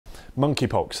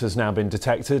Monkeypox has now been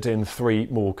detected in 3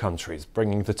 more countries,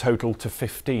 bringing the total to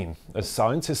 15, as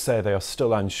scientists say they are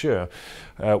still unsure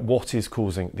what is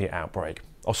causing the outbreak.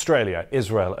 Australia,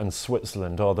 Israel and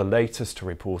Switzerland are the latest to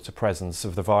report a presence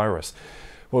of the virus.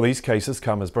 Well, these cases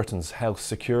come as Britain's Health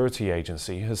Security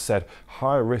Agency has said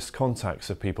higher-risk contacts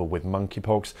of people with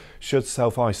monkeypox should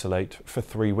self-isolate for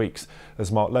 3 weeks, as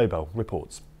Mark Lobel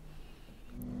reports.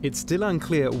 It's still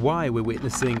unclear why we're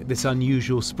witnessing this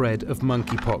unusual spread of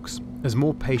monkeypox, as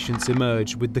more patients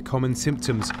emerge with the common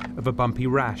symptoms of a bumpy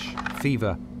rash,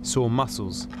 fever, sore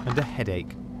muscles and a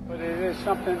headache. But it is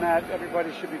something that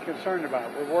everybody should be concerned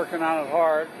about. We're working on it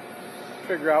hard to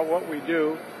figure out what we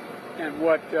do and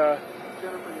what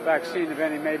vaccine, if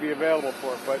any, may be available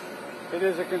for it. But it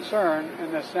is a concern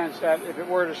in the sense that if it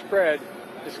were to spread,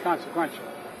 it's consequential.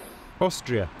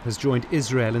 Austria has joined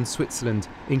Israel and Switzerland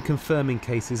in confirming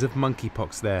cases of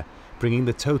monkeypox there, bringing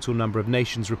the total number of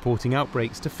nations reporting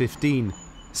outbreaks to 15.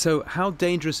 So how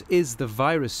dangerous is the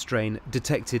virus strain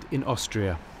detected in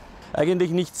Austria? Eigentlich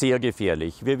nicht sehr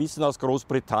gefährlich. Wir wissen aus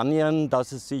Großbritannien,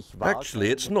 dass es sich Actually,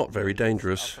 it's not very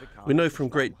dangerous. We know from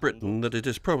Great Britain that it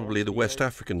is probably the West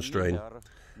African strain,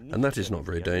 and that is not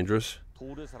very dangerous.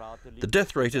 The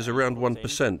death rate is around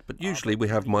 1%, but usually we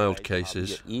have mild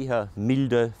cases.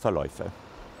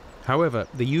 However,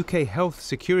 the UK Health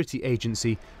Security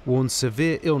Agency warns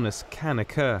severe illness can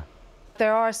occur.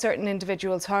 There are certain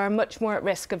individuals who are much more at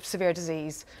risk of severe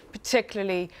disease,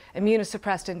 particularly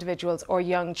immunosuppressed individuals or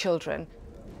young children.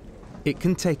 It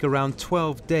can take around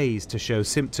 12 days to show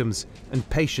symptoms, and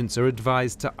patients are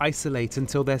advised to isolate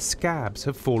until their scabs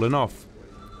have fallen off.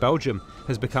 Belgium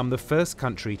has become the first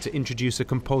country to introduce a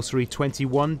compulsory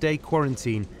 21-day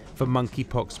quarantine for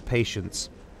monkeypox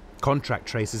patients. Contract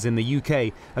tracers in the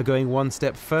UK are going one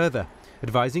step further,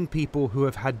 advising people who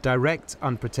have had direct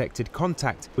unprotected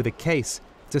contact with a case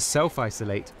to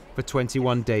self-isolate for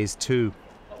 21 days too.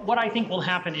 What I think will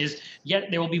happen is,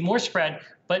 there will be more spread,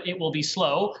 but it will be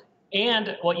slow.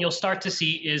 And what you'll start to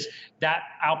see is that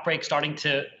outbreak starting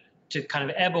to kind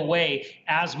of ebb away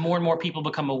as more and more people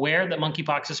become aware that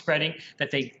monkeypox is spreading,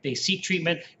 that they seek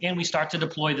treatment, and we start to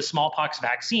deploy the smallpox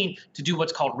vaccine to do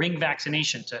what's called ring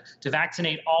vaccination, to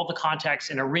vaccinate all the contacts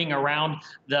in a ring around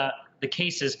the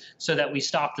cases so that we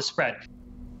stop the spread.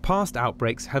 Past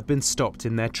outbreaks have been stopped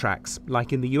in their tracks,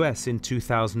 like in the US in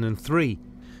 2003.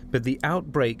 But the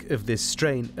outbreak of this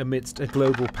strain amidst a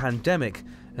global pandemic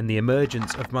and the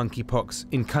emergence of monkeypox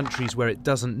in countries where it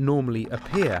doesn't normally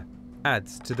appear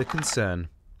adds to the concern.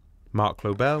 Mark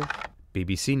Lobel,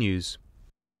 BBC News.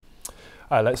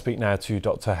 Let's speak now to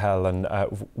Dr. Helen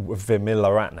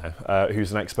Vimilaratne,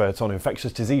 who's an expert on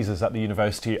infectious diseases at the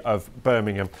University of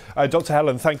Birmingham. Dr.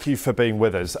 Helen, thank you for being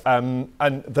with us. And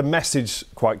the message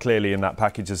quite clearly in that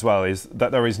package as well is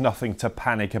that there is nothing to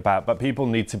panic about, but people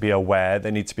need to be aware,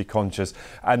 they need to be conscious,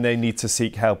 and they need to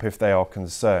seek help if they are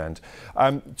concerned.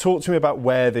 Talk to me about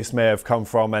where this may have come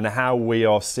from and how we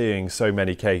are seeing so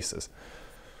many cases.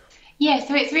 Yeah,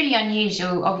 so it's really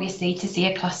unusual, obviously, to see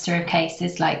a cluster of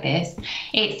cases like this.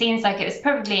 It seems like it was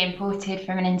probably imported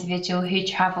from an individual who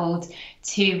travelled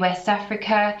to West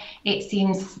Africa. It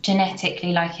seems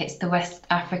genetically like it's the West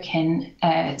African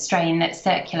strain that's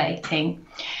circulating.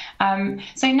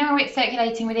 So now it's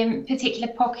circulating within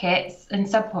particular pockets and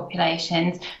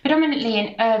subpopulations, predominantly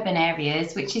in urban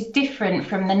areas, which is different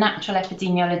from the natural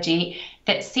epidemiology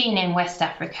that's seen in West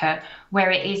Africa, where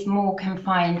it is more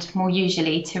confined, more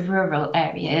usually, to rural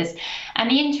areas. And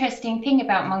the interesting thing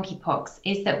about monkeypox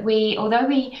is that although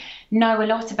we know a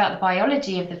lot about the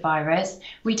biology of the virus,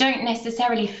 we don't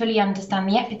necessarily fully understand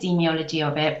the epidemiology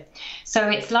of it. So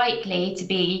it's likely to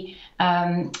be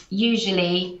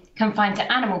usually confined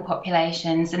to animal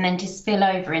populations and then to spill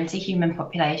over into human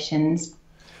populations.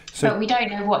 But we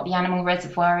don't know what the animal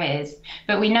reservoir is.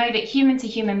 But we know that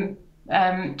human-to-human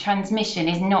transmission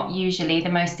is not usually the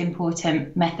most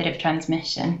important method of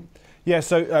transmission. Yeah,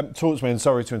 so talk to me, and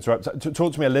sorry to interrupt,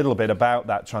 talk to me a little bit about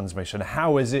that transmission.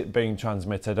 How is it being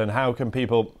transmitted and how can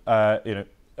people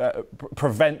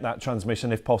prevent that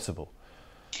transmission if possible?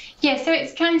 Yeah, so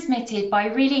it's transmitted by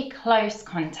really close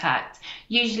contact,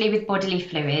 usually with bodily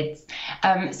fluids.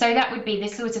 So that would be the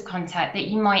sort of contact that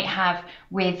you might have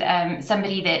with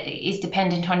somebody that is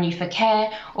dependent on you for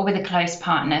care or with a close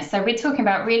partner. So we're talking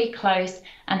about really close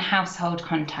and household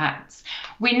contacts.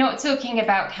 We're not talking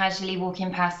about casually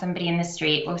walking past somebody in the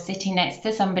street or sitting next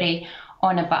to somebody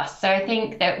on a bus. So I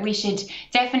think that we should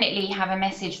definitely have a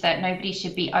message that nobody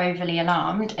should be overly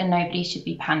alarmed and nobody should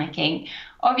be panicking.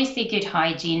 Obviously, good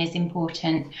hygiene is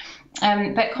important,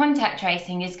 but contact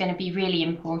tracing is going to be really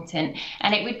important.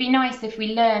 And it would be nice if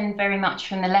we learn very much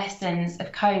from the lessons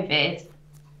of COVID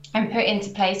and put into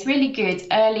place really good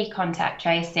early contact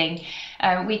tracing.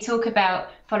 We talk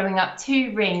about following up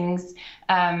 2 rings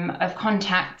of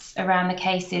contacts around the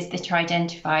cases that are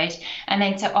identified, and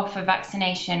then to offer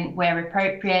vaccination where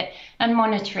appropriate, and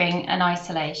monitoring and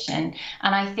isolation.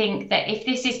 And I think that if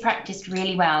this is practiced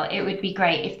really well, it would be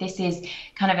great if this is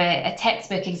kind of a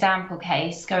textbook example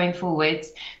case going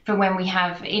forwards for when we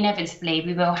have, inevitably,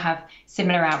 we will have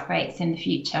similar outbreaks in the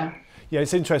future. Yeah,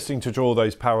 it's interesting to draw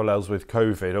those parallels with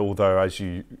COVID, although, as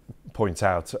you point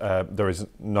out, there is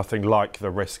nothing like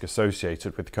the risk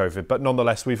associated with COVID. But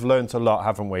nonetheless, we've learned a lot,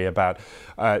 haven't we, about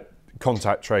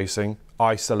contact tracing,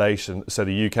 isolation. So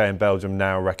the UK and Belgium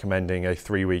now recommending a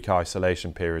 3-week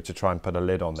isolation period to try and put a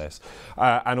lid on this.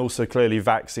 And also clearly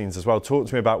vaccines as well. Talk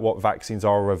to me about what vaccines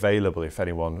are available if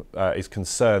anyone is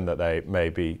concerned that they may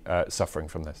be suffering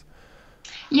from this.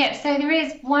 Yeah, so there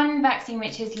is one vaccine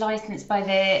which is licensed by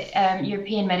the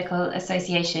European Medical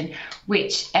Association,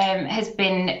 which has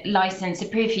been licensed,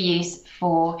 approved for use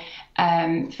for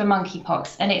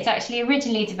monkeypox, and it's actually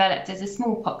originally developed as a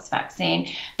smallpox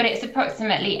vaccine, but it's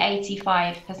approximately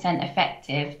 85%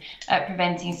 effective at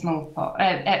preventing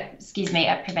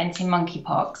preventing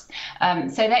monkeypox.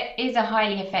 So that is a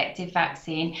highly effective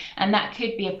vaccine, and that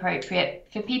could be appropriate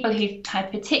for people who've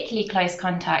had particularly close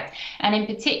contact, and in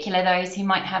particular those who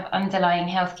might have underlying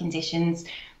health conditions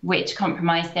which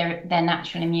compromise their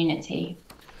natural immunity.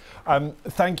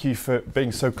 Thank you for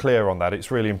being so clear on that.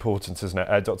 It's really important, isn't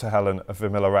it? Dr. Helen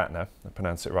Vimilaratne, I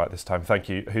pronounced it right this time, thank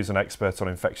you, who's an expert on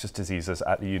infectious diseases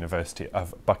at the University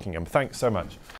of Buckingham. Thanks so much.